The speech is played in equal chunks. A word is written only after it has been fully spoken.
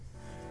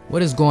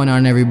What is going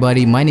on,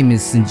 everybody? My name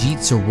is Sanjeet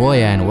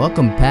Soroya, and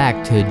welcome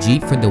back to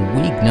Jeet for the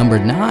Week number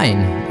 9.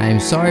 I am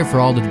sorry for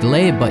all the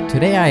delay, but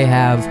today I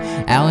have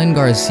Alan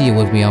Garcia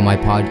with me on my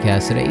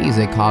podcast today. He's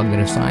a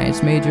cognitive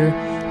science major.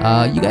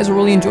 You guys will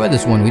really enjoy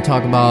this one. We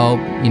talk about,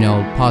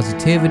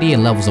 positivity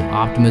and levels of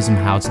optimism,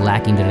 how it's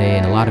lacking today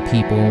in a lot of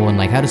people, and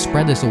like how to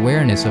spread this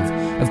awareness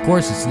of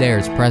course it's there,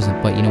 it's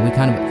present, but we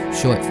kind of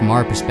show it from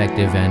our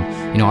perspective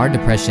and, our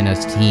depression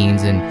as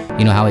teens and,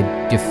 how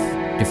it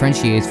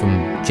differentiates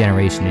from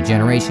generation to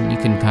generation. You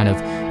can kind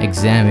of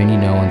examine,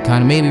 and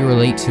kind of maybe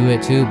relate to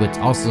it too, but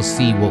also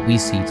see what we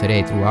see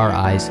today through our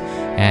eyes.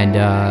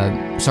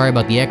 And sorry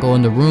about the echo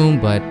in the room,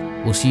 but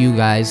we'll see you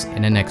guys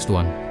in the next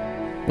one.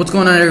 What's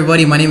going on,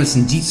 everybody? My name is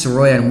Sanjeet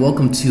Soroya, and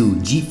welcome to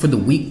Jeet for the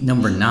Week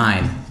number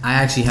 9. I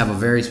actually have a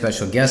very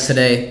special guest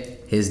today.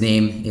 His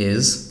name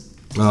is...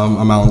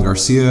 I'm Alan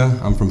Garcia.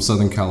 I'm from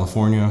Southern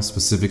California,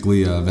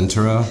 specifically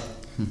Ventura.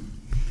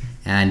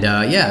 And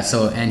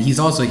and he's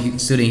also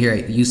sitting here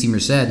at UC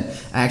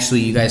Merced. Actually,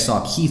 you guys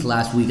saw Keith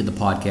last week at the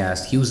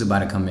podcast. He was about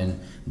to come in,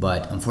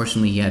 but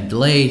unfortunately he had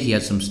delayed. He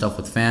had some stuff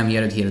with fam. He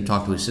had to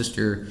talk to his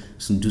sister,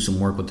 do some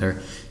work with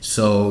her.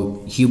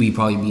 So he'll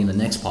probably be in the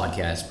next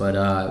podcast. But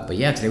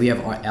yeah, today we have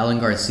Alan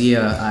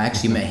Garcia. I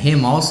actually met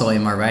him also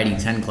in my Writing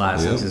 10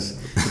 class. Yep.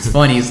 It's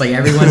funny. It's like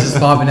everyone's just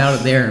popping out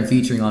there and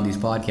featuring on these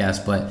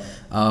podcasts. But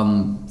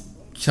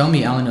tell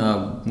me, Alan,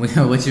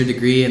 what's your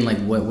degree and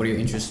what are your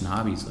interests and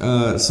hobbies?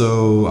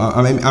 So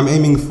I'm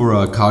aiming for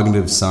a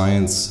cognitive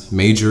science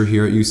major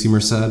here at UC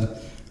Merced,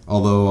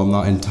 although I'm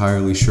not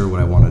entirely sure what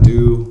I want to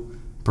do.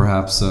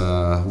 Perhaps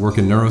work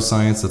in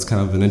neuroscience. That's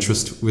kind of an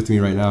interest with me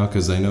right now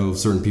because I know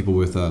certain people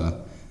with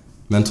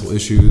mental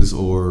issues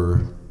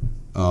or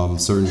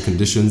certain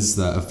conditions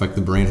that affect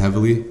the brain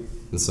heavily,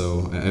 and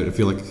so I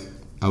feel like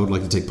I would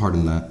like to take part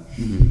in that.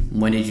 Mm-hmm.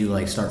 When did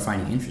you start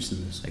finding interest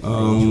in this?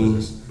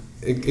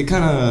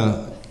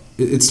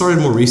 It started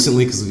more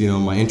recently because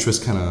my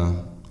interest kind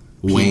of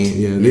waned.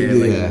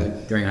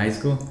 During high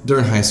school.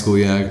 During high school,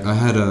 yeah, I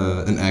had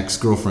an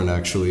ex-girlfriend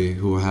actually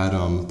who had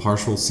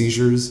partial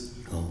seizures,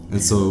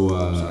 and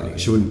so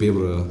she wouldn't be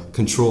able to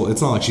control.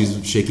 It's not like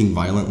she's shaking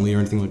violently or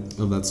anything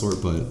of that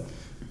sort,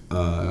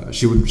 but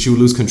she would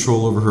lose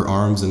control over her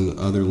arms and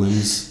other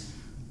limbs,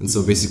 and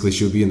so basically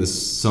she would be in this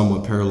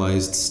somewhat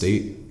paralyzed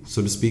state,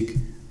 so to speak.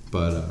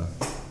 But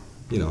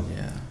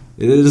Yeah.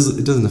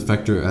 It doesn't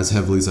affect her as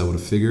heavily as I would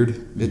have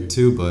figured it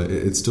to, but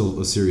it's still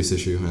a serious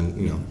issue, and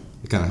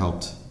it kind of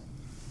helped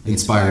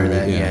inspire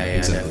that. Yeah,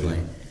 exactly.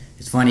 Definitely.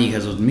 It's funny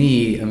because with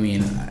me,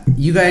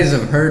 you guys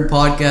have heard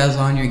podcasts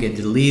on here get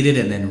deleted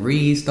and then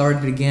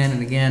restarted again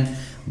and again,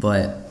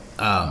 but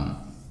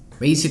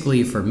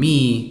basically for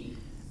me,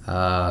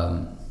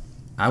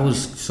 I was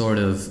sort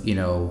of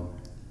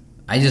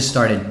I just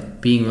started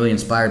being really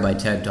inspired by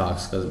TED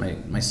Talks because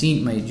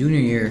my junior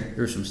year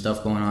there was some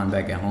stuff going on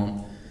back at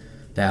home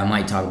that I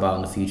might talk about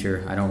in the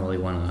future. I don't really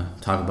want to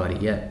talk about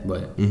it yet,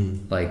 but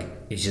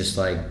it's just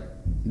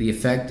the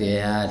effect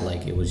it had,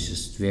 it was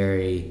just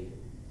very,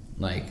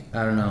 I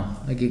don't know,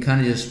 it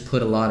kind of just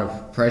put a lot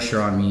of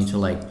pressure on me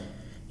to I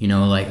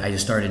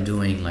just started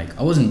doing,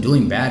 I wasn't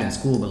doing bad in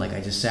school, but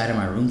I just sat in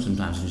my room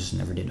sometimes and just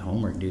never did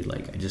homework, dude.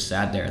 I just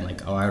sat there and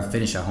I would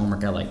finish that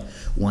homework at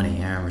 1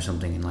 a.m. or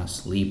something and not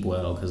sleep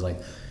well because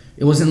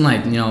it wasn't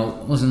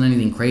it wasn't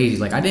anything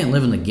crazy. I didn't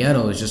live in the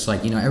ghetto. It's just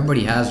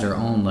everybody has their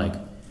own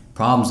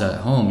problems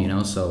at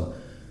home, so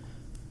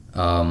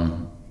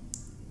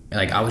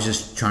I was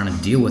just trying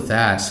to deal with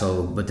that.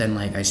 So but then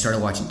I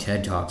started watching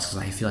TED Talks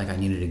because I feel I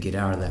needed to get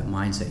out of that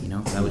mindset,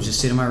 because I would just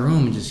sit in my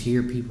room and just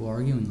hear people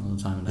arguing all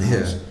the time in the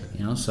house,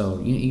 so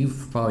you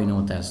probably know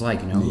what that's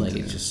like,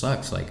 it just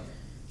sucks,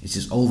 it's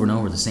just over and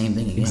over the same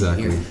thing again.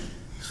 Exactly. Here.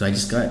 So I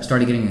just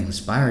started getting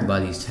inspired by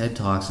these TED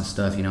Talks and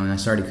stuff, and I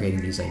started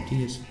creating these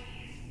ideas.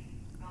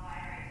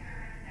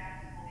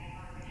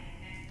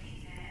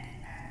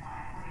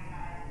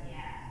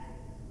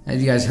 As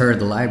you guys heard,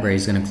 the library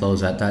is going to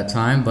close at that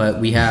time,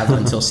 but we have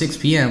until 6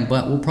 p.m.,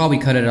 but we'll probably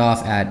cut it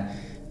off at,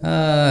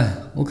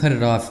 at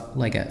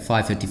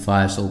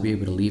 5:55, so we'll be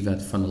able to leave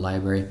that from the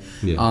library.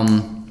 Yeah.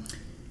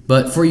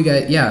 But for you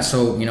guys,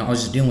 so, I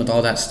was just dealing with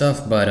all that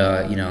stuff, but,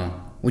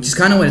 which is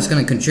kind of what it's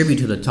going to contribute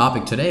to the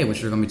topic today,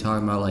 which we're going to be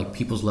talking about,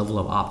 people's level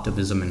of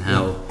optimism and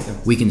how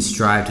we can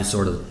strive to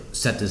sort of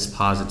set this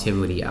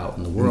positivity out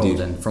in the world.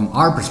 Indeed. And from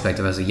our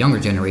perspective as a younger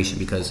generation,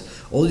 because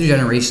older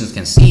generations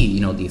can see,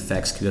 the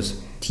effects, because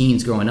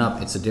teens growing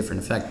up, it's a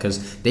different effect because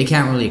they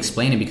can't really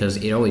explain it because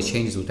it always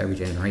changes with every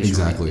generation.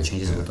 Exactly. Right? It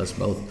changes with us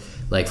both.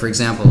 For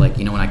example, when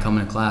I come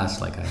into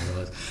class, I go,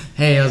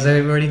 hey, how's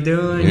everybody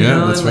doing?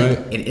 Yeah, that's right.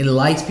 It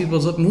lights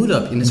people's mood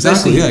up. And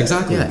exactly,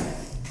 exactly. Yeah.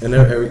 And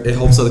it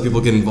helps other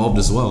people get involved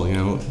as well,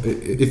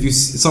 If you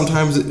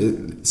sometimes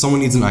someone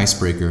needs an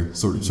icebreaker,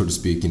 so to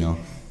speak, And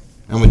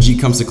when G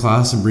comes to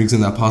class and brings in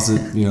that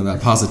that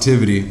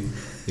positivity,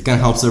 it kind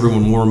of helps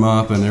everyone warm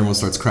up and everyone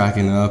starts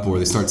cracking up or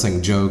they start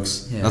saying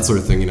jokes, that sort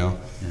of thing,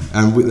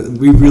 And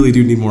we really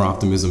do need more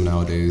optimism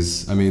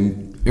nowadays.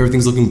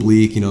 everything's looking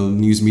bleak.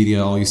 News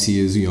media, all you see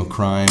is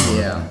crime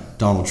or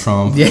Donald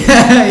Trump. Yeah,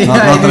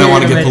 not that I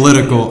want to get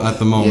political at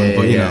the moment,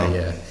 but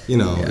yeah.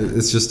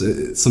 it's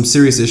just some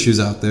serious issues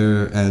out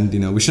there, and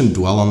we shouldn't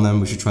dwell on them.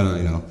 We should try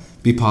to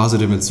be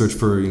positive and search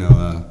for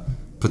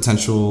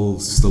potential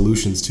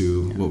solutions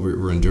to what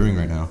we're enduring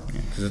right now.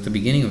 Because at the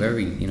beginning of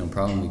every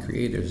problem we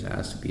create, there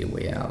has to be a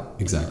way out.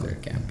 Exactly. There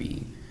can't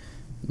be.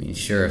 I mean,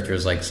 sure, if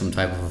there's like some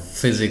type of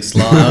physics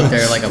law out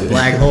there, like a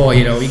black hole,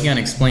 we can't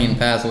explain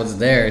past what's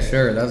there.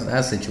 Sure, that's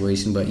that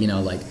situation, but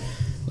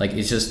like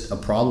it's just a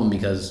problem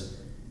because,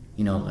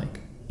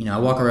 I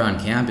walk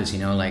around campus,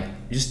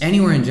 just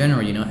anywhere in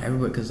general,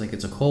 everywhere, because like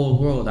it's a cold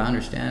world. I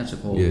understand it's a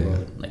cold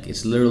world. Like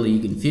it's literally you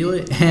can feel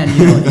it, and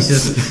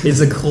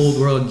it's a cold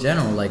world in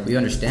general. Like we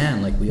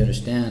understand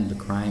the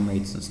crime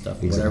rates and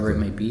stuff, whatever it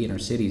may be in our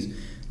cities.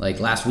 Like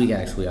last week,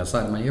 actually,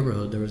 outside of my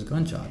neighborhood, there was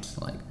gunshots.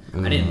 Like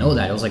I didn't know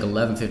that. It was like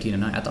 11:15 at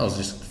night. I thought it was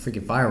just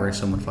freaking fireworks,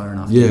 someone firing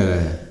off.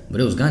 Yeah. But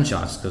it was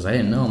gunshots because I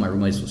didn't know. My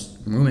roommate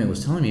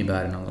was telling me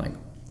about it, and I was like,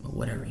 well,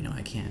 whatever.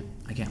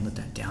 I can't let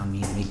that down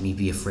me and make me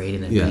be afraid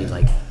and then be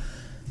like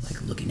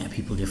looking at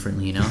people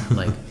differently.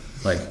 Like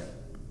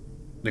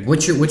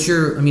what's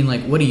your I mean,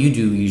 like what do you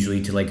do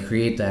usually to like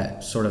create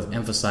that sort of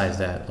emphasize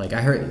that? Like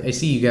I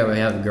see you guys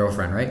have a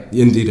girlfriend, right?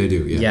 Indeed I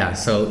do. Yeah,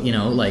 so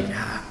like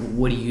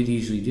what do you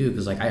usually do?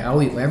 Because like I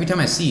always, every time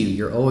I see you,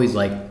 you're always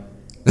like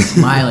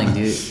smiling,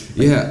 dude.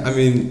 Like, yeah, I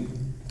mean,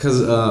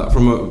 because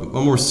from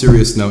a more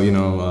serious note,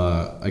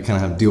 I kind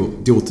of have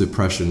deal with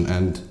depression,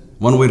 and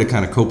one way to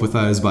kind of cope with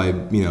that is by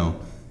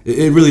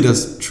it really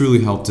does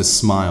truly help to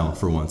smile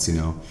for once,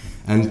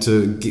 and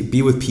to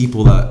be with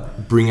people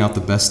that bring out the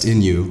best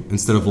in you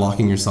instead of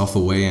locking yourself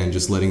away and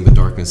just letting the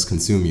darkness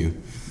consume you.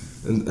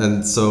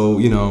 And so,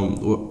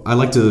 I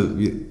like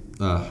to,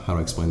 how do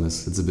I explain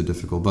this? It's a bit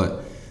difficult,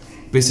 but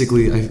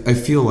basically I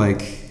feel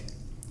like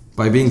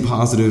by being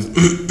positive,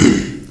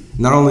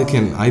 not only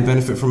can I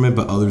benefit from it,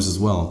 but others as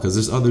well, because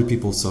there's other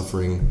people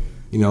suffering.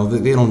 They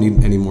don't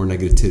need any more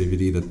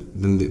negativity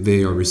than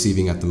they are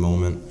receiving at the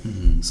moment.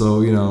 Mm-hmm.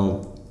 So,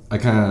 I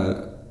kind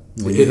of,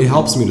 it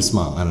helps me to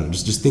smile. I don't know,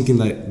 just thinking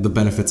that the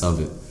benefits of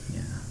it.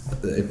 Yeah.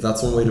 If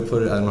that's one way to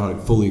put it, I don't know how to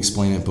fully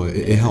explain it, but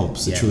it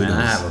helps. It truly does.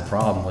 I have a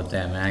problem with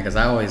that, man, because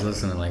I always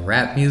listen to like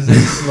rap music,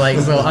 like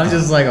so I'm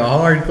just like a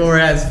hardcore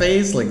ass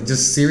face, like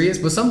just serious.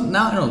 But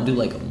now I don't do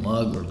like a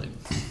mug or like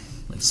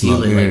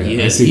feel it,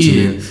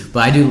 like but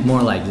I do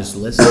more like just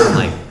listen,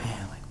 like.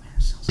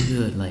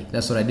 Good, like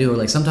that's what I do. Or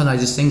like sometimes I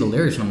just sing the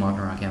lyrics when I'm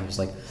walking around campus.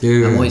 Like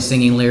I'm always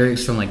singing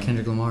lyrics from like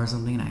Kendrick Lamar or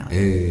something, and I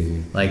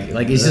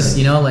like it's just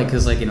like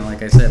because like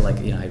like I said, like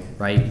I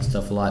write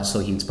stuff a lot, so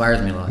he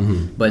inspires me a lot.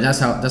 Mm-hmm. But that's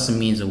a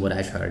means of what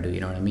I try to do. You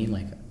know what I mean?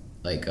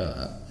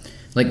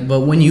 But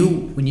when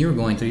you were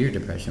going through your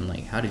depression,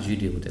 like how did you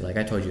deal with it? Like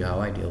I told you how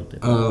I deal with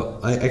it.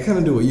 I kind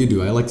of do what you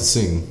do. I like to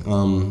sing.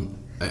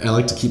 I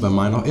like to keep my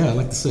mind off. Yeah, I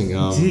like to sing.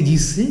 Dude, you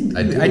sing?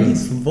 I need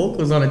some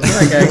vocals on a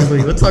track,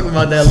 actually. We'll talk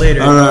about that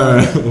later. All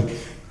right.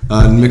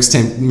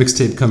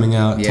 Mixtape coming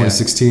out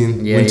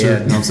 2016 winter. Yeah. You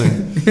know what I'm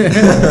saying?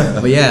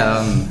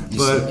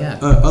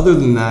 But other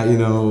than that,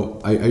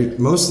 I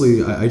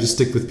mostly I just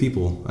stick with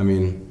people. I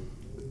mean,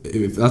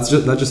 if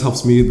that just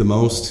helps me the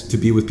most to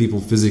be with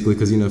people physically,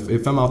 because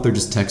if I'm out there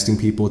just texting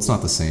people, it's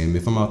not the same.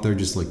 If I'm out there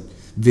just like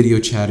video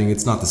chatting,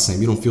 it's not the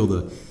same. You don't feel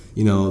the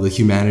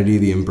humanity,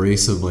 the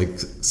embrace of like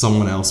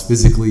someone else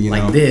physically,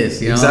 like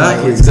this,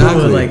 exactly.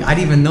 Cool. Like I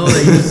didn't even know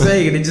that you were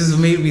saying it. It just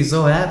made me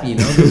so happy,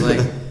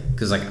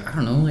 because I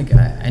don't know, like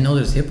I know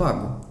there's hip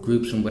hop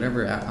groups and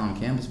whatever on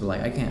campus, but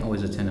like I can't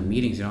always attend the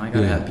meetings. I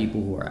gotta have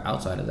people who are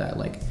outside of that.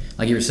 Like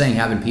you were saying,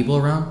 having people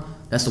around.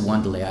 That's the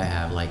one delay I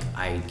have. Like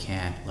I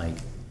can't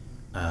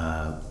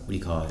what do you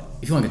call it?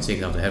 If you want to take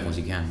it off the headphones,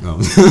 you can. No,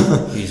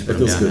 you just put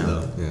them down good now.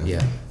 Though.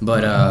 Yeah.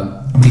 But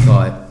what do you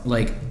call it?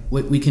 Like.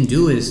 What we can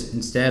do is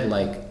instead,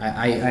 like,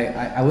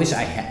 I wish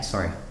I had,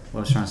 sorry, what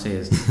I was trying to say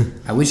is,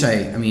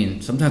 I mean,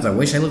 sometimes I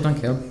wish I lived on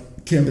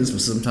campus, but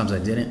sometimes I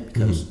didn't,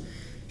 because,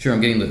 sure, I'm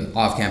getting the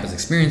off-campus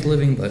experience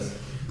living, but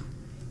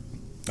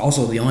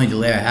also the only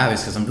delay I have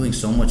is because I'm doing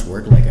so much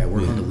work, like, I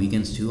work on the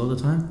weekends, too, all the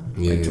time.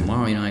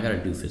 Tomorrow, I gotta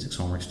do physics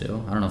homework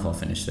still. I don't know if I'll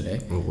finish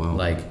today. Oh, wow.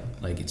 Like,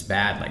 it's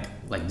bad.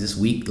 Like this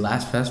week,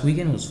 past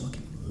weekend, was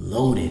fucking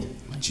loaded.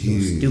 Like, it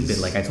was stupid.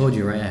 Like, I told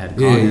you, right, I had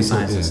cognitive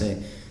science to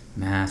say.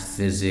 Math,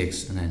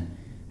 physics, and then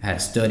I had to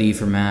study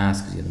for math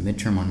because you had the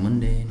midterm on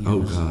Monday and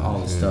all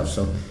this stuff.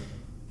 So,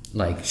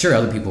 like, sure,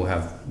 other people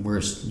have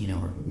worse,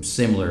 or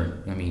similar.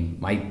 I mean,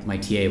 my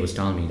TA was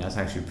telling me that's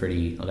actually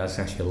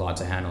a lot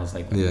to handle. It's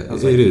like,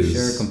 it is.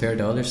 Sure, compared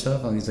to other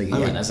stuff. And he's like,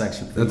 that's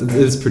actually pretty it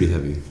is pretty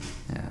heavy.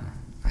 Yeah,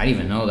 I didn't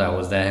even know that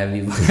was that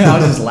heavy. I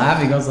was just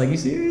laughing. I was like, you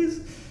serious?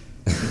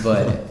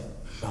 But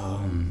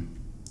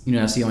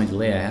that's the only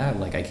delay I have.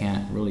 Like, I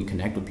can't really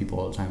connect with people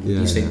all the time.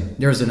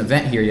 There was an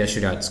event here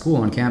yesterday at school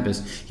on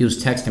campus. He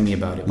was texting me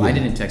about it, but I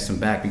didn't text him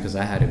back because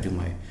I had to do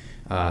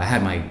I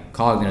had my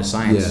cognitive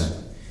science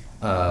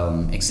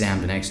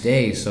exam the next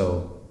day.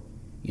 So,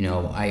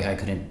 I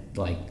couldn't,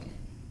 like,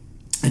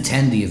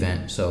 attend the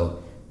event.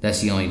 So, that's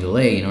the only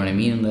delay. You know what I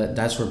mean?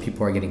 That's where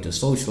people are getting to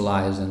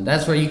socialize, and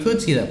that's where you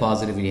could see that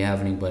positivity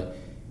happening. But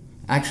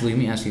actually, let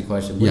me ask you a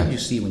question. What did you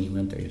see when you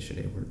went there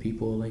yesterday? Were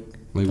people like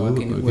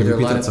talking? Were there a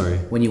lot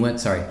of when you went?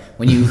 Sorry,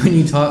 when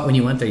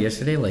you went there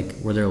yesterday, like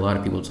were there a lot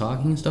of people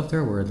talking and stuff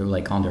there? Were they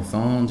like on their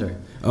phones or?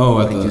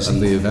 At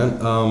the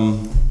event.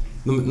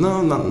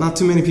 No, not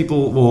too many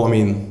people. Well, I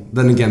mean,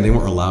 then again, they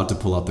weren't allowed to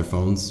pull out their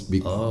phones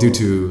due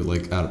to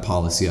like out of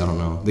policy. I don't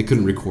know. They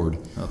couldn't record.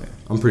 Okay.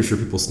 I'm pretty sure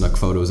people snuck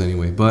photos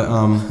anyway. But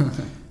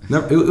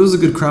it was a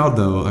good crowd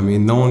though. I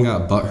mean, no one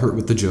got butthurt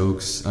with the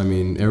jokes. I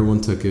mean,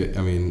 everyone took it.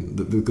 I mean,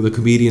 the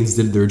comedians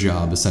did their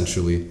job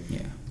essentially. Yeah.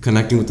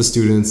 Connecting with the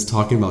students,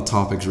 talking about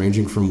topics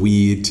ranging from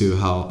weed to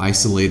how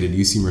isolated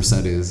UC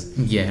Merced is.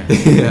 Yeah.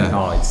 Yeah.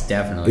 Oh, it's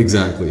definitely.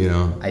 Exactly, you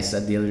know. I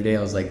said the other day,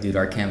 I was like, dude,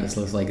 our campus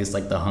looks like it's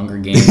like the Hunger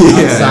Games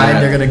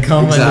outside. They're going to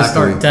come and just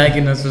start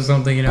attacking us or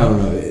something, you know? I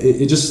don't know.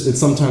 It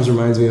sometimes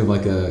reminds me of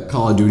like a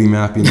Call of Duty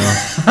map, you know?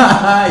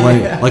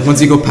 Like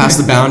once you go past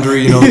the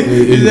boundary, you know.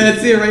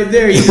 That's it right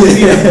there. You can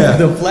see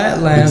the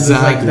flatlands.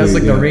 Exactly. That's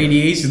like the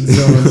radiation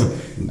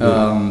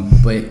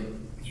zones. But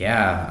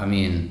yeah, I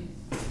mean...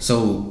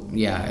 So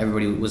yeah,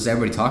 was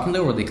everybody talking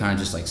though, or were they kind of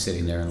just like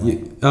sitting there? And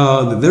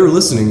like... they were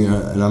listening,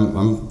 and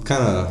I'm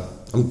kind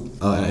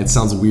of. It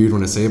sounds weird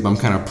when I say it, but I'm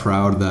kind of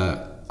proud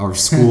that our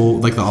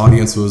school, like the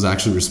audience, was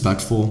actually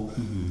respectful,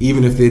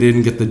 even if they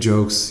didn't get the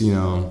jokes. You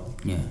know,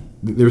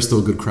 they were still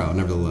a good crowd,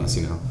 nevertheless.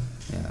 You know.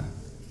 Yeah,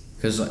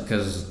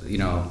 because you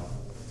know,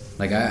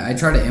 like I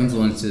try to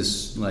influence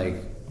this like.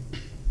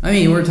 I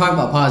mean, we're talking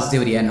about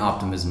positivity and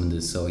optimism in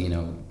this, so, you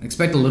know,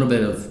 expect a little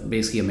bit of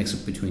basically a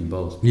mix-up between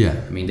both. Yeah.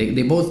 I mean,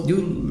 they both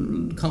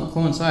do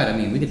coincide. I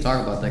mean, we could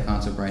talk about that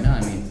concept right now.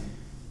 I mean,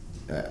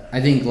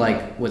 I think,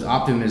 like, with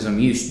optimism,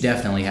 you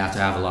definitely have to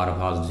have a lot of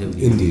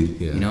positivity. Indeed,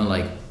 yeah. You know,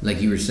 like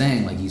you were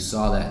saying, like, you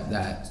saw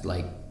that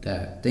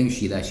thing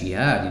that she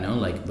had, you know,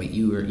 like, but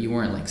you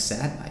weren't, like,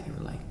 sad by it. You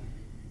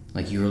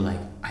were like,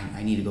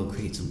 I need to go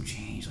create some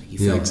change. Like, you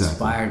felt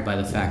inspired by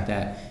the fact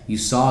that you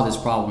saw this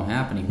problem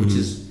happening, which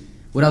is...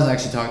 What I was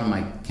actually talking to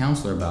my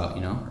counselor about,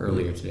 you know,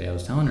 earlier today, I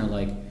was telling her,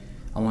 like,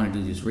 I want to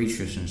do this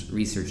research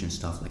and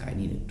stuff. Like, I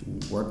need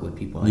to work with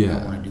people. Like,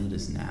 I want to do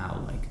this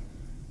now. Like,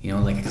 you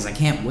know, like, because I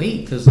can't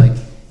wait. Because, like,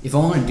 if I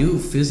want to do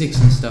physics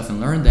and stuff and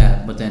learn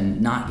that, but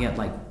then not get,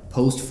 like,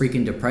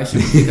 post-freaking depression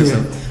because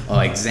of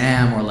an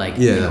exam or, like,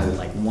 you know,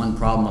 like, one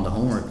problem on the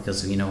homework.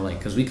 Because, you know, like,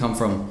 because we come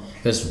from...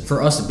 Because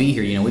for us to be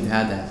here, you know, we've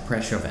had that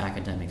pressure of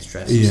academic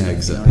stress. Yeah,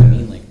 exactly. You know what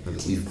I mean? Like,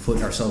 we've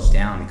put ourselves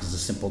down because of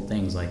simple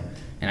things, like...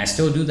 And I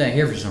still do that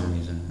here for some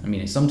reason. I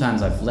mean,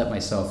 sometimes I've let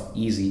myself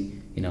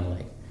easy, you know,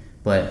 like,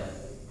 but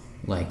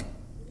like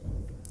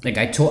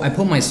I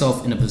put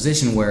myself in a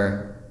position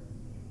where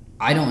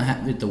I don't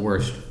have it the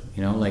worst,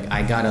 you know, like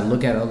I gotta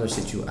look at other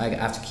I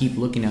have to keep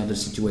looking at other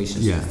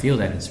situations to feel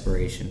that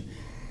inspiration.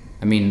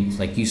 I mean,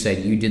 like you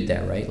said, you did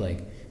that, right?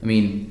 Like, I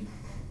mean,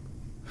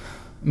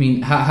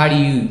 how do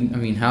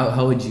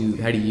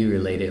you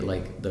relate it,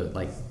 like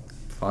the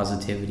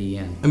positivity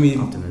and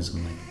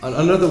optimism? Like,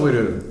 another way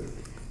to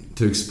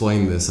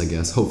explain this, I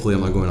guess. Hopefully,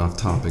 I'm not going off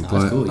topic.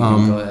 That's cool. You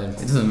can go ahead. It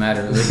doesn't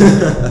matter.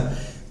 Really.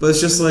 But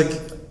it's just like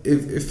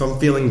if I'm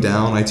feeling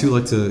down, I too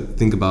like to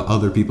think about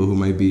other people who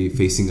might be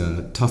facing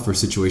a tougher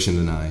situation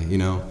than I, you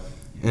know.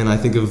 And I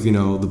think of, you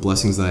know, the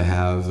blessings that I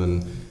have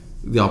and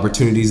the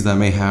opportunities that I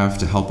may have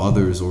to help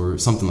others or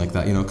something like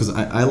that, you know. Because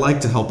I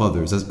like to help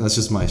others. That's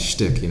just my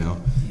shtick, you know.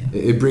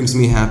 Yeah. It brings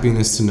me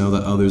happiness to know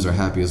that others are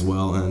happy as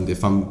well. And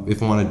if I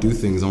want to do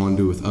things, I want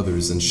to do it with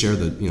others and share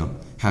the, you know,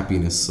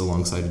 happiness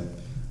alongside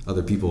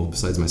other people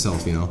besides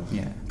myself, you know.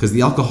 Yeah. Because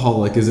the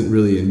alcoholic isn't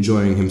really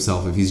enjoying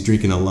himself if he's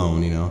drinking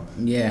alone, you know.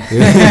 Yeah.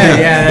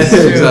 Yeah, that's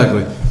true.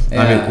 Exactly.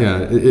 Yeah.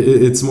 I mean,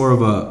 it's more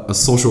of a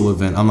social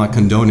event. I'm not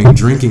condoning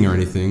drinking or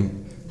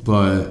anything,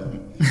 but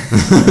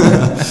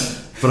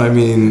but I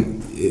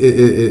mean,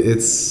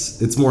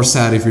 it's more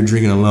sad if you're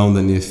drinking alone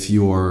than if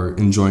you're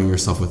enjoying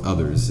yourself with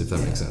others, if that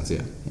makes sense.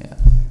 Yeah. Yeah.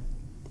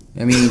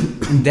 I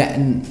mean, that,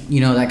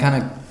 you know, that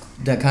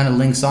kind of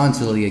links on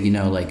to, you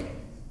know, like,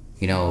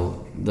 you know,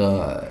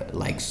 the,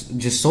 like,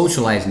 just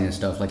socializing and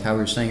stuff, like how we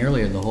were saying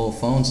earlier, the whole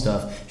phone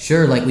stuff.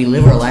 Sure, like, we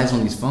live our lives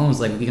on these phones,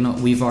 like,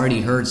 we've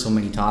already heard so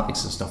many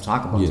topics and stuff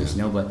talk about this,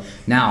 you know, but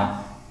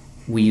now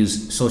we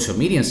use social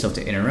media and stuff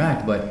to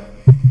interact, but,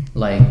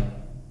 like,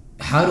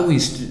 how do we,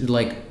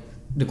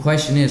 the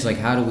question is, like,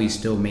 how do we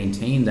still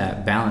maintain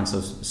that balance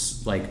of,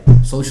 like,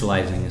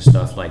 socializing and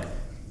stuff, like,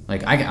 you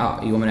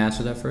want me to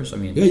answer that first? I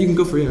mean, yeah, you can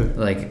go for it.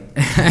 Like,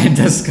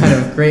 that's kind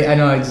of great. I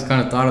know I just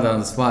kind of thought of that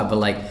on the spot, but,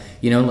 like,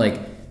 you know, like,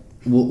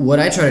 what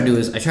I try to do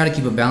is I try to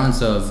keep a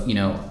balance of, you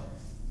know,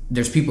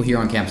 there's people here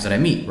on campus that I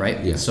meet, right?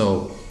 Yeah.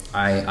 So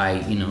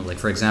I you know, like,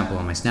 for example,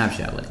 on my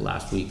Snapchat, like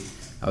last week,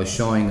 I was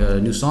showing a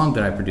new song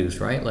that I produced,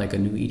 right? Like a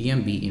new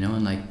EDM beat, you know,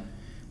 and like,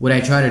 what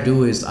I try to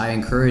do is I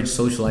encourage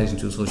socializing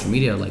to social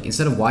media. Like,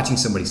 instead of watching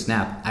somebody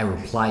snap, I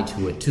reply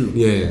to it too.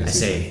 Yeah. I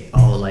say,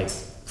 oh, like,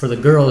 for the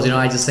girls, you know,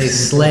 I just say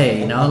slay,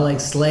 you know, like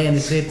slay, and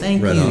they say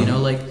thank you, you know,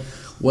 like,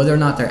 whether or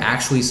not they're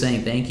actually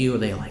saying thank you, or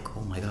they like,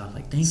 oh my god,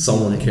 like, thank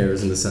someone you. Like,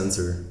 cares in the sense,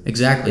 or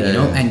exactly, you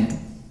know, and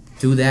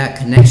through that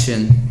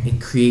connection,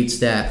 it creates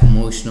that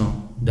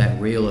emotional,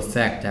 that real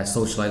effect, that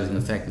socializing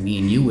effect me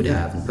and you would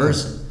have in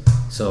person.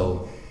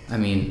 So, I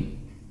mean,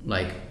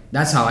 like,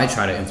 that's how I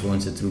try to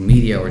influence it through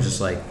media, or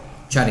just like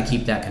try to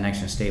keep that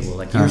connection stable.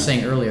 Like you were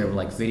saying earlier,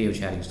 like video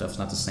chatting stuff, it's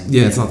not the same.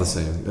 Yeah, it's not the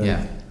same.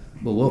 Yeah.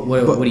 But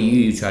what do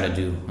you try to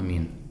do? I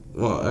mean.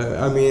 Well,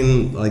 I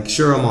mean, like,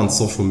 sure, I'm on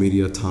social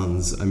media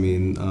tons. I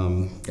mean,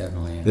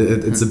 definitely.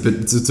 Yeah. It's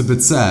a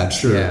bit sad.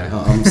 Sure,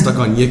 yeah. I'm stuck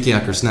on Yik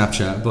Yak or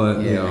Snapchat,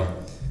 but you know,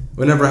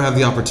 whenever I have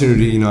the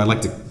opportunity, you know, I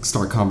like to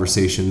start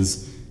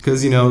conversations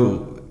because, you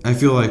know, I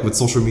feel like with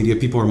social media,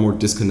 people are more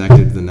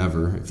disconnected than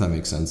ever. If that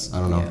makes sense, I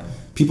don't know. Yeah.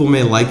 People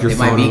may like your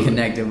photo. They might be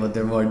connected, but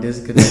they're more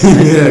disconnected.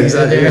 Yeah,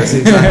 exactly. Yes,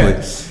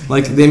 exactly.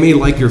 Like, they may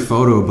like your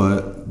photo,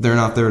 but they're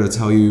not there to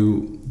tell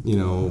you, you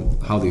know,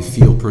 how they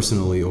feel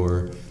personally,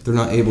 or they're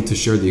not able to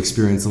share the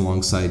experience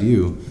alongside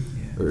you,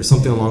 or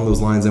something along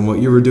those lines. And what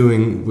you were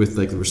doing with,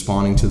 like,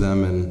 responding to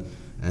them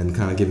and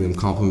kind of giving them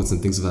compliments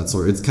and things of that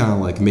sort, it's kind of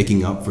like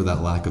making up for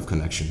that lack of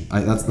connection.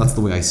 That's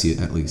the way I see it,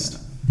 at least.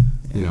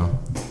 You know.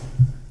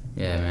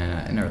 Yeah,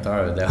 man. I never thought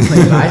of it that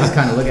way. I just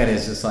kind of look at it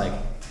as just like,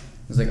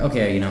 it's like,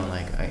 okay, you know,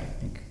 like I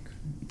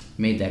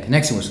made that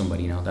connection with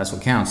somebody, you know, that's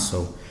what counts.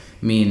 So,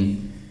 I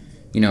mean,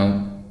 you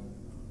know,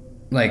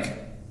 like,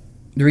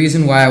 the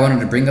reason why I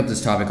wanted to bring up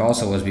this topic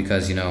also was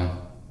because, you know,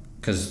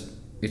 because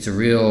it's a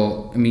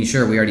real, I mean,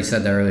 sure, we already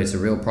said that earlier, it's a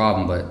real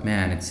problem, but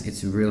man,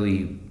 it's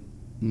really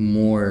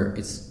more,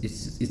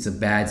 it's a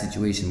bad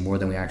situation more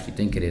than we actually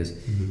think it is,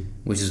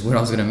 which is what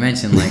I was going to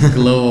mention, like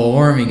global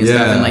warming and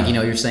stuff, and like, you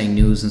know, you're saying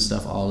news and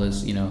stuff, all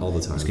this, you know, all the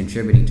time is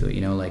contributing to it,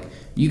 you know, like,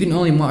 you can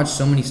only watch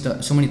so many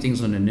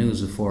things on the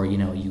news before, you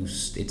know,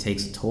 it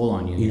takes a toll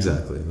on you.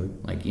 Exactly. You know?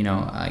 Like, you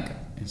know, like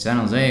in San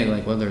Jose,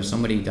 like whether there's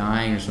somebody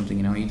dying or something,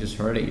 you know, you just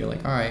heard it, you're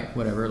like, all right,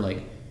 whatever,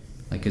 like,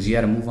 because you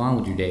had to move on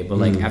with your day. But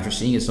like after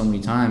seeing it so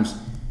many times,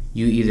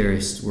 you either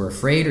were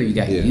afraid or you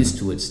got used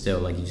to it still.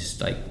 Like you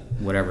just like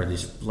whatever,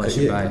 just let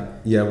you by.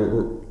 Yeah,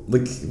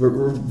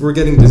 we're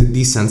getting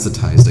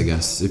desensitized, I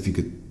guess,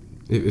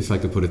 if I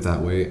could put it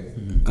that way.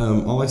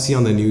 All I see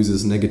on the news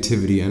is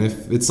negativity, and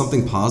if it's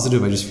something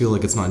positive, I just feel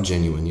like it's not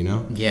genuine. You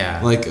know?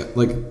 Yeah. Like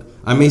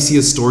I may see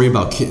a story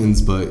about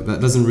kittens, but that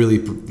doesn't really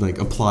like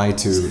apply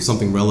to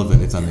something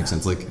relevant, if that makes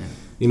sense. Like.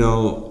 You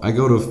know, I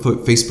go to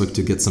Facebook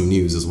to get some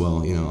news as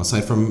well, you know,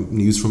 aside from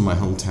news from my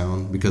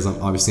hometown, because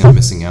I'm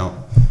missing out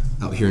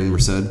here in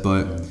Merced,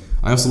 but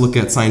I also look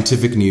at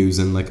scientific news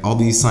and like all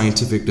these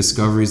scientific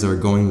discoveries that are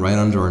going right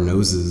under our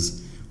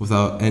noses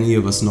without any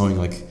of us knowing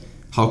like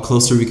how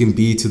closer we can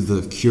be to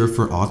the cure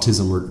for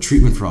autism or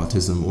treatment for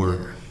autism,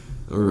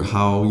 or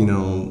how, you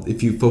know,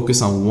 if you focus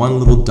on one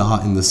little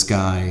dot in the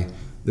sky,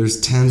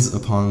 there's tens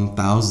upon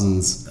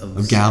thousands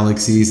of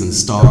galaxies and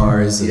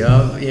stars.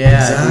 Yeah,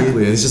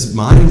 exactly. It's just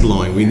mind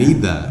blowing. We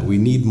need that. We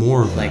need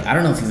more of that. Like, I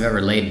don't know if you've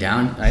ever laid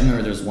down. I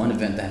remember there was one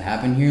event that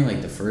happened here,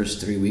 like the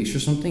first 3 weeks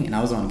or something, and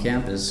I was on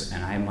campus,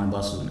 and my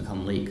bus was going to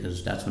come late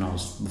because that's when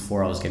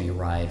before I was getting a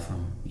ride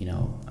from, you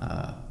know,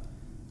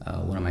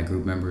 one of my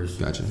group members.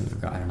 Gotcha.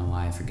 I don't know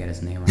why I forget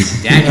his name right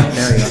now. Daniel.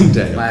 There we go.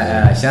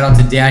 Daniel. Shout out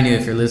to Daniel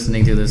if you're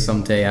listening to this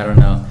someday. I don't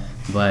know,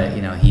 but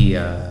you know he.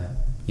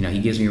 You know, he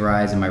gives me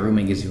rides, and my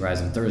roommate gives me rides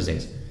on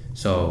Thursdays.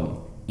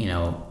 So, you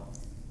know,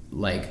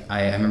 like,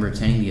 I remember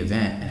attending the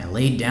event, and I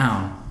laid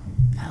down,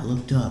 and I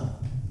looked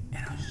up,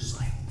 and I was just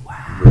like,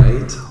 wow.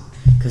 Right?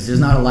 Because there's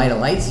not a lot of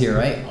lights here,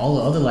 right? All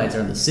the other lights are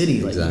in the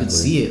city. Like, you can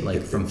see it,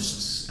 like, from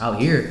out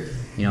here,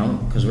 you know,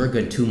 because we're a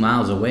good 2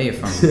 miles away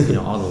from, you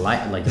know, all the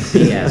light, like, the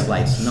big-ass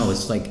lights. No,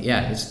 it's like,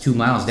 yeah, it's 2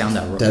 miles down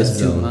that road. It's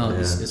 2 miles.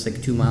 Yeah. It's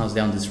like 2 miles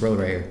down this road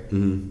right here.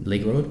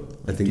 Lake Road?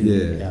 I think,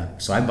 yeah.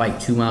 So I bike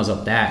 2 miles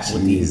up that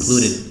with the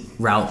included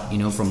route, you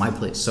know, from my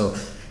place. So,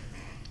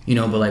 you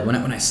know, but like when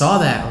I saw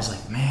that, I was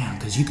like, man,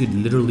 because you could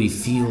literally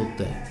feel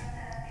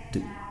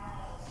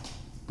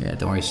yeah,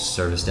 don't worry,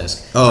 service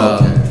desk. Oh,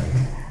 okay.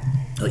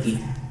 Like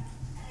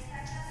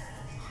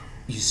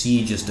you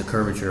see just the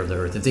curvature of the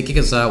earth. If they kick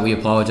us out, we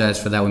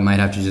apologize for that. We might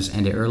have to just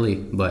end it early,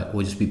 but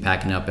we'll just be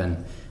packing up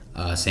and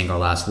saying our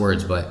last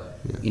words. But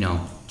you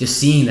know, just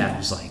seeing that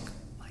was like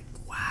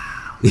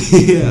wow. Yeah.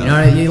 You know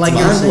what I mean? Like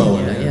you're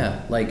saying,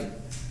 yeah. Like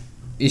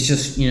it's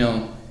just, you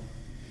know.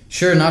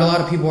 Sure, not a lot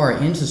of people are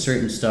into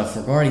certain stuff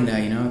regarding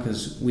that, you know,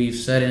 because we've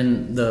set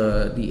in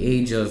the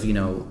age of, you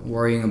know,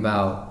 worrying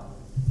about,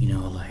 you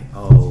know, like,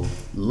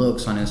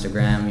 looks on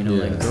Instagram, you know,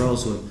 like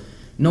girls with,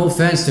 no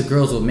offense to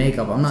girls with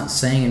makeup, I'm not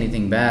saying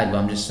anything bad, but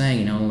I'm just saying,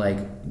 you know,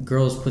 like,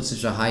 girls put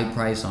such a high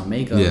price on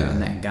makeup,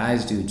 and that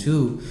guys do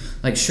too.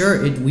 Like,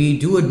 sure, we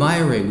do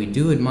admire it, but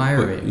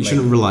you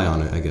shouldn't rely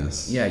on it, I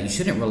guess. Yeah, you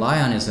shouldn't rely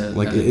on it as a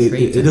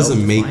trait. It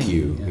doesn't make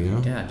you, you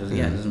know? Yeah, it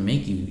doesn't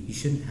make you. You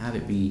shouldn't have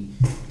it be...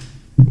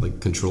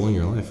 like controlling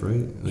your life,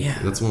 right?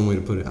 Like, that's one way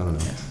to put it. I don't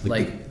know.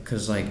 Like,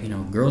 because like, you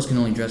know, girls can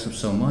only dress up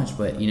so much,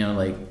 but you know,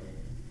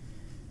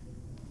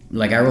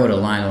 like I wrote a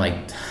line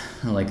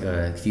like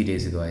a few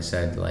days ago. I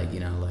said like, you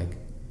know, like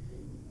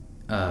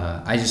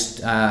I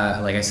just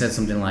like I said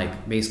something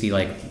like basically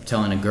like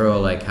telling a girl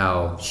like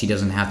how she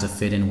doesn't have to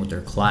fit in with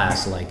their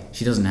class, like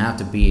she doesn't have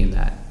to be in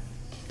that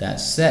that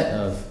set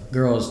of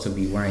girls to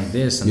be wearing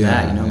this and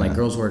that, you know, like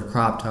girls wear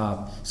crop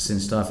tops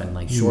and stuff and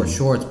like short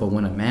shorts, but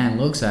when a man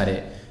looks at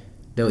it,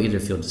 they'll either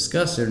feel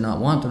disgusted or not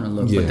want them to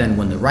look. But then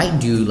when the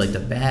right dude, like the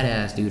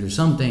badass dude or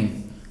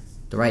something,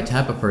 the right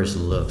type of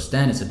person looks,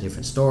 then it's a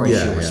different story.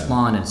 She'll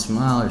respond and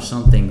smile or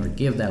something or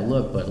give that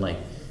look, but like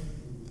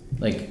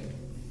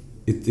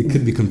it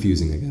could be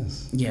confusing, I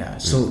guess. Yeah,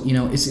 so you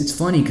know, it's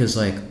funny because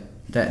like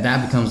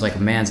that becomes like a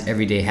man's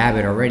everyday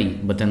habit already,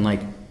 but then like,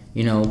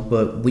 you know,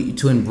 but we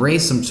to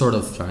embrace some sort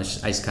of, sorry,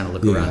 I just kind of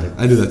look around.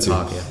 I do that too.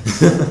 Talk,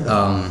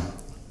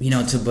 you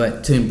know,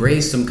 to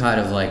embrace some kind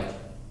of like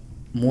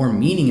more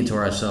meaning into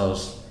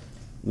ourselves,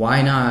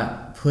 why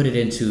not put it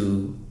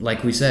into,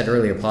 like we said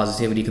earlier,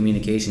 positivity,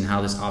 communication,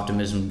 how this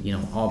optimism, you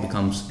know, all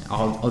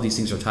these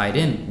things are tied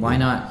in. Why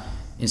not,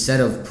 instead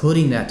of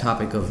putting that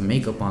topic of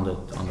makeup on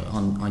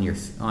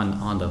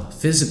the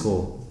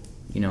physical,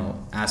 you know,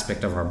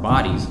 aspect of our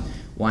bodies,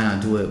 why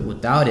not do it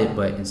without it,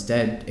 but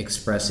instead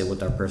express it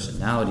with our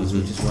personalities,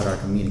 which is what our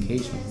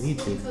communication will lead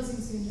to.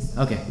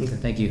 Okay,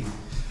 thank you.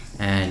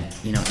 And,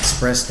 you know,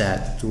 express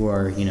that through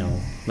our, you know,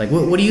 like,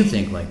 what do you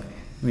think? Like,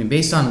 I mean,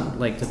 based on,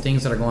 like, the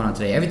things that are going on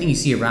today, everything you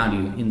see around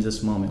you in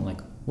this moment, like,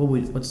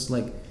 what's,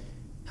 like,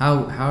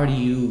 how do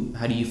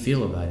you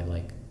feel about it?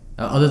 Like,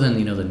 other than,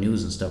 you know, the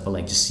news and stuff, but,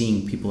 like, just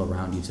seeing people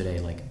around you today,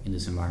 like, in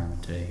this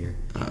environment today here.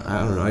 I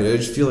don't know. I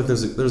just feel like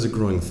there's a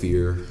growing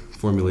fear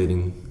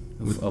formulating.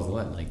 Of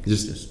what? Like,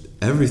 just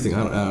everything.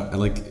 I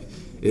like,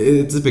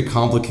 it's a bit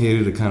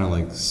complicated to kind of,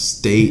 like,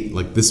 state,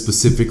 like, this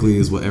specifically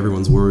is what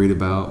everyone's worried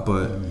about,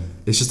 but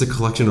it's just a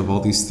collection of all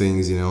these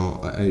things, you know.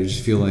 I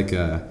just feel like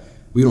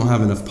we don't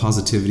have enough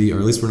positivity, or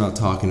at least we're not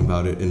talking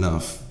about it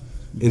enough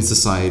in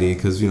society,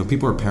 because, you know,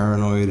 people are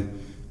paranoid.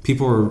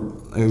 People are,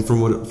 I mean, from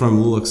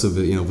the looks of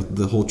it, you know, with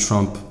the whole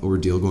Trump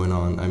ordeal going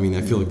on, I mean,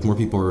 I feel like more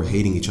people are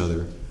hating each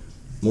other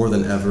more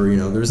than ever. You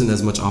know, there isn't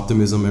as much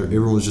optimism.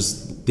 Everyone's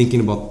just thinking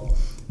about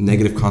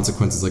negative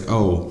consequences, like,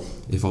 oh,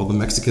 if all the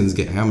Mexicans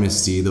get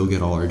amnesty, they'll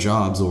get all our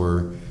jobs,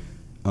 or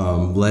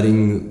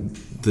letting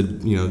the,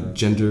 you know,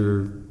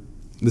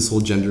 this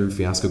whole gender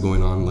fiasco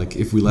going on, like,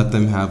 if we let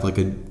them have like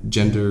a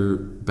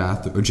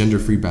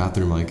gender-free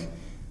bathroom, like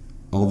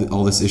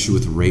all this issue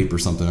with rape or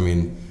something. I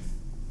mean,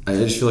 I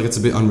just feel like it's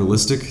a bit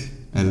unrealistic,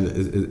 and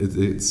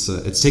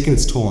it's taking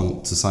its toll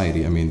on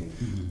society. I mean,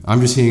 I'm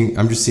just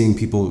seeing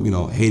people, you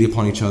know, hate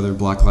upon each other.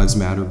 Black Lives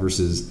Matter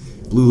versus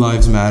Blue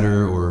Lives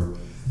Matter, or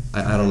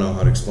I don't know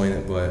how to explain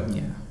it, but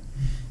yeah,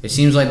 it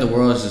seems like the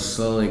world is just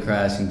slowly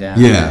crashing down.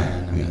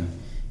 Yeah, I mean,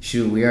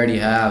 shoot, we already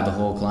have the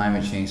whole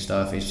climate change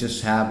stuff. It's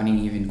just happening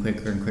even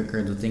quicker and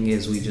quicker. The thing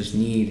is, we just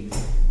need,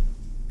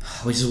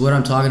 which is what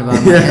I'm talking about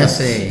in my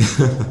essay,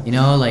 you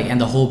know, like,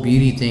 and the whole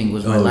beauty thing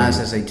was my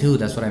last essay too.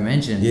 That's what I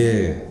mentioned.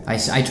 Yeah. I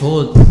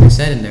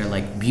said in there,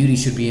 like, beauty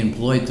should be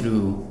employed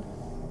through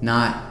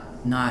not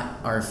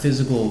our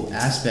physical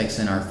aspects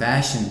and our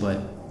fashion,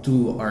 but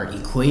through our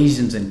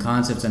equations and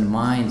concepts and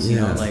minds, you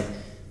know, like,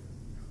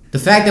 the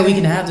fact that we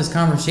can have this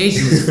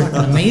conversation is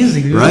fucking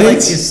amazing, dude. Right? Like,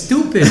 it's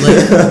stupid.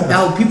 Like,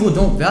 how people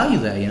don't value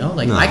that, you know?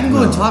 Like, I can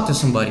go and talk to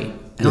somebody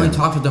and only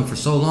talk to them for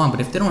so long,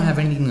 but if they don't have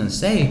anything to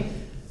say,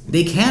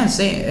 they can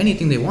say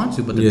anything they want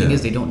to, but the thing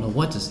is, they don't know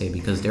what to say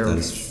because they're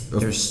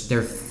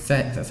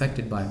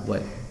affected by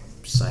what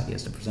society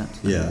has to present.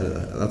 Yeah,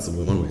 that's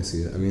one way to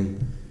see it. I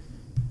mean,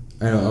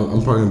 I know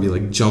I'm probably gonna be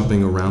like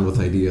jumping around with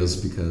ideas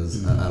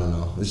because I don't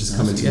know. It's just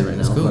coming to me right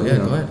now. Cool. But, Yeah, you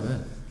know, go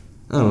ahead.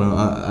 I don't know.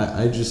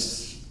 I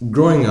just,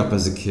 growing up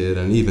as a kid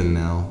and even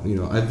now, you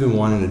know, I've been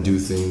wanting to do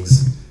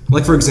things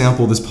like, for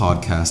example, this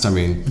podcast. I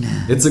mean,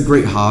 it's a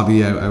great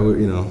hobby. I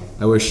you know,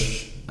 I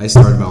wish I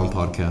started my own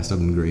podcast. I've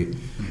been great,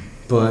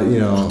 but you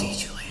know, I'll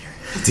teach you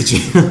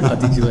later. I'll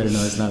teach you later.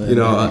 No, it's not that. You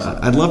know,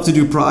 I'd love to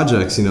do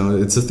projects. You know,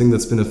 it's a thing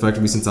that's been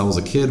affected me since I was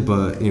a kid.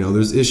 But you know,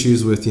 there's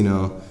issues with, you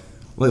know,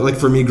 like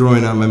for me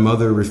growing up, my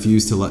mother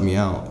refused to let me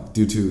out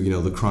due to, you know,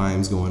 the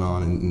crimes going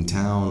on in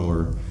town,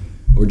 or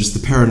just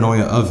the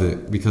paranoia of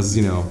it, because,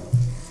 you know,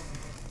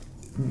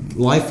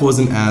 life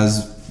wasn't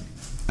as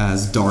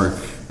dark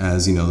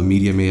as, you know, the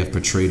media may have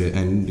portrayed it.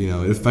 And, you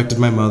know, it affected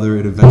my mother.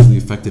 It eventually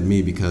affected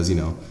me because, you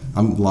know,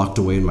 I'm locked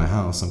away in my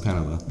house. I'm kind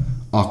of an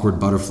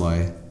awkward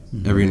butterfly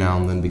every now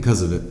and then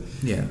because of it.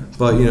 Yeah.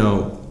 But, you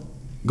know,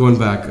 going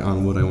back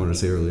on what I wanted to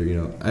say earlier, you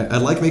know, I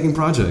like making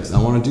projects.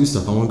 I want to do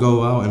stuff. I want to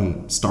go out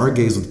and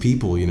stargaze with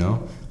people, you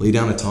know, lay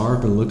down a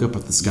tarp and look up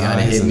at the skies. You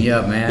gotta hit me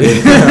up, man.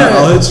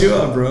 I'll hit you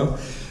up, bro.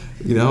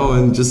 You know,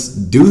 and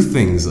just do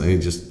things. Like,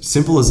 just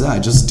simple as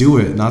that. Just do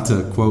it. Not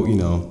to quote, you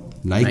know,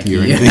 Nike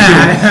or anything.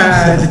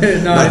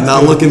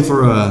 not looking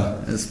for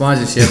a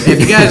sponsorship. If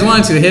you guys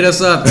want to hit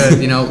us up,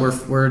 you know,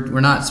 we're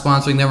not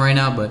sponsoring them right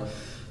now, but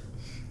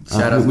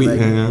shout out.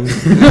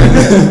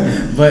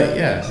 But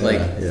yeah,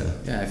 like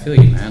yeah, I feel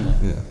you, man.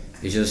 Like,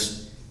 it's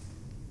just,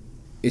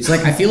 it's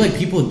like, I feel like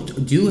people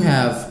do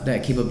have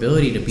that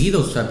capability to be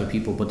those type of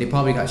people, but they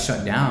probably got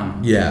shut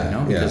down. Yeah, you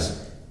know,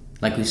 because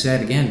like we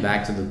said, again,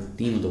 back to the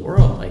theme of the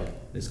world,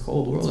 like, this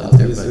cold world out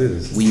there, but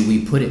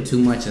we put it too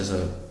much as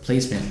a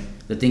placement.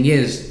 The thing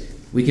is,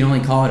 we can only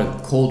call it a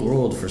cold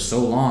world for so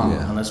long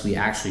Yeah. unless we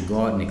actually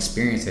go out and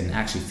experience it and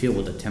actually feel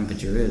what the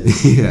temperature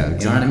is. Yeah, You know what I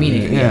exactly. mean?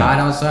 It can Yeah. be hot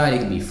outside. It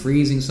can be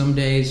freezing some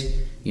days.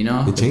 You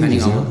know, It depending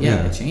changes, on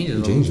yeah. it changes It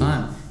all changes. the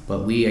time.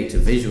 But we like to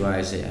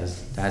visualize it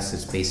as that's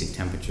its basic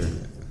temperature.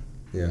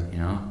 Yeah. You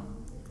know.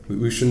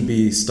 We shouldn't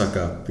be stuck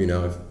up, you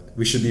know.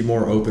 We should be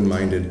more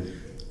open-minded.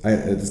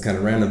 It's kind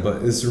of random,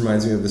 but this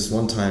reminds me of this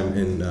one time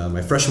in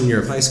my freshman year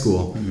of high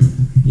school.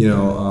 You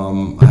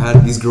know, I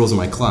had these girls in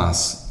my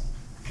class,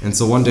 and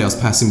so one day I was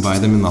passing by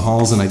them in the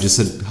halls, and I just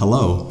said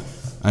hello,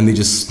 and they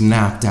just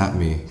snapped at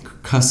me,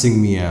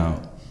 cussing me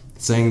out,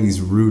 saying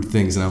these rude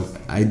things, and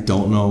I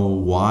don't know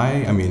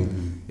why. I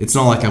mean, it's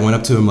not like I went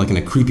up to them like in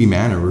a creepy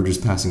manner. We were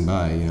just passing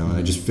by, you know, and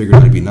I just figured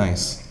I'd be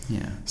nice.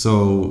 Yeah.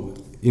 So,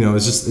 you know,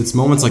 it's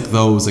moments like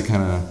those that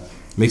kind of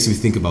makes me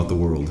think about the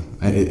world.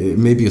 It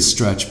may be a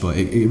stretch, but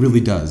it really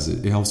does.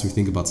 It helps me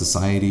think about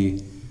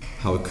society,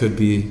 how it could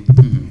be.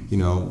 You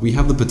know, we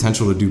have the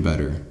potential to do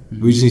better.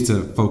 We just need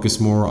to focus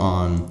more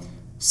on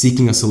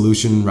seeking a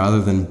solution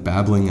rather than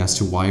babbling as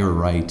to why you're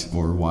right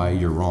or why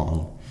you're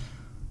wrong.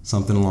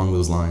 Something along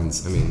those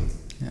lines. I mean,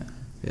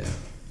 yeah.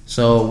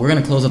 So we're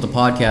gonna close out the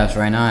podcast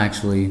right now.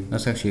 Actually,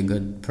 that's actually a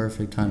good,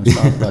 perfect time to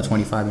stop. About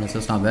 25 minutes.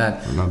 That's not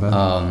bad. Not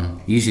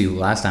bad. Usually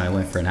last time I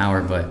went for an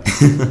hour, but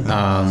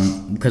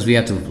because we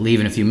have to leave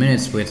in a few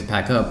minutes, we have to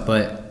pack up.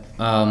 But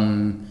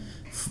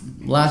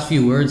last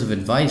few words of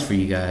advice for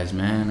you guys,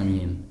 man. I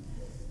mean,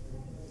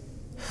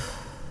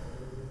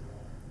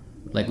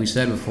 like we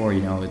said before,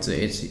 you know, it's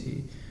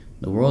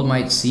the world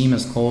might seem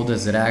as cold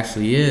as it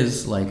actually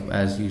is, like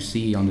as you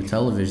see on the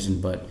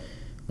television, but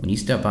when you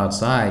step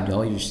outside,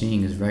 all you're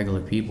seeing is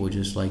regular people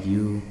just like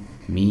you,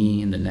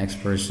 me, and the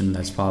next person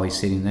that's probably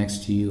sitting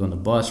next to you on the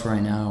bus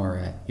right now or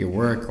at your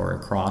work or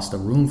across the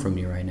room from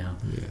you right now.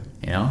 Yeah.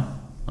 You know?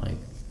 Like,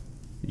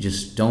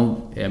 just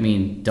don't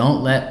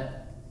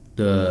let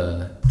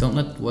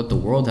what the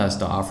world has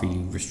to offer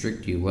you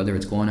restrict you, whether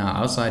it's going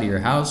outside of your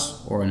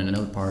house or in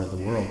another part of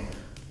the world,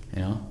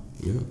 you know?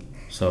 Yeah.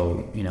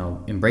 So, you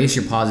know, embrace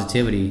your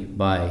positivity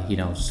by, you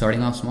know,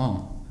 starting off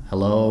small.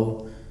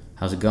 Hello,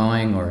 how's it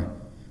going? Or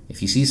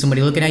if you see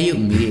somebody looking at you,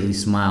 immediately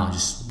smile.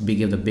 Just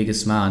give the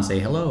biggest smile and say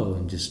hello.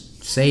 And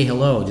just say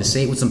hello. Just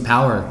say it with some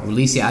power.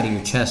 Release it out of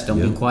your chest.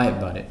 Don't be quiet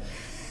about it.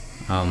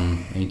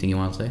 Anything you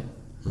want to say?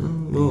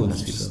 Well,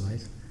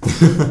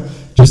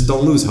 just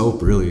don't lose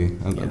hope, really.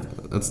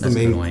 That's the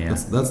main. One, yeah.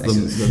 That's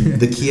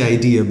the key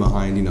idea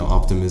behind, you know,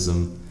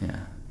 optimism. Yeah.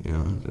 You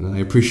know, and I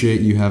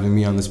appreciate you having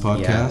me on this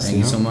podcast. Yeah, thank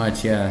you so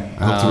much. Yeah,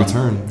 I hope to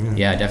return.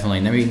 Yeah, definitely.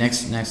 Maybe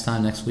next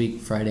time, next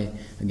week, Friday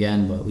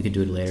again. But we could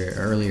do it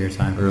earlier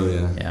time.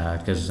 Earlier. Yeah,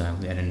 because I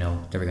didn't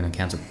know they were gonna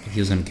cancel. He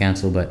was gonna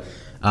cancel, but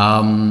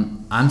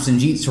I'm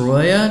Sanjeet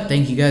Saroya.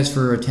 Thank you guys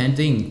for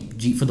attending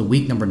Jeet for the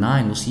week number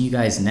 9. We'll see you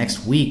guys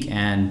next week,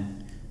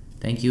 and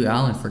thank you,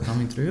 Alan, for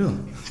coming through.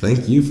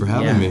 Thank you for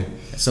having me.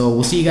 So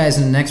we'll see you guys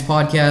in the next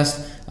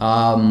podcast.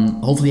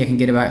 Hopefully I can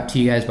get it back to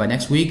you guys by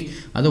next week.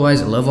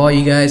 Otherwise, I love all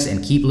you guys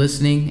and keep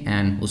listening,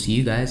 and we'll see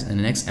you guys in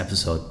the next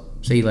episode.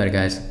 See you later,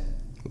 guys.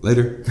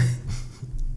 Later.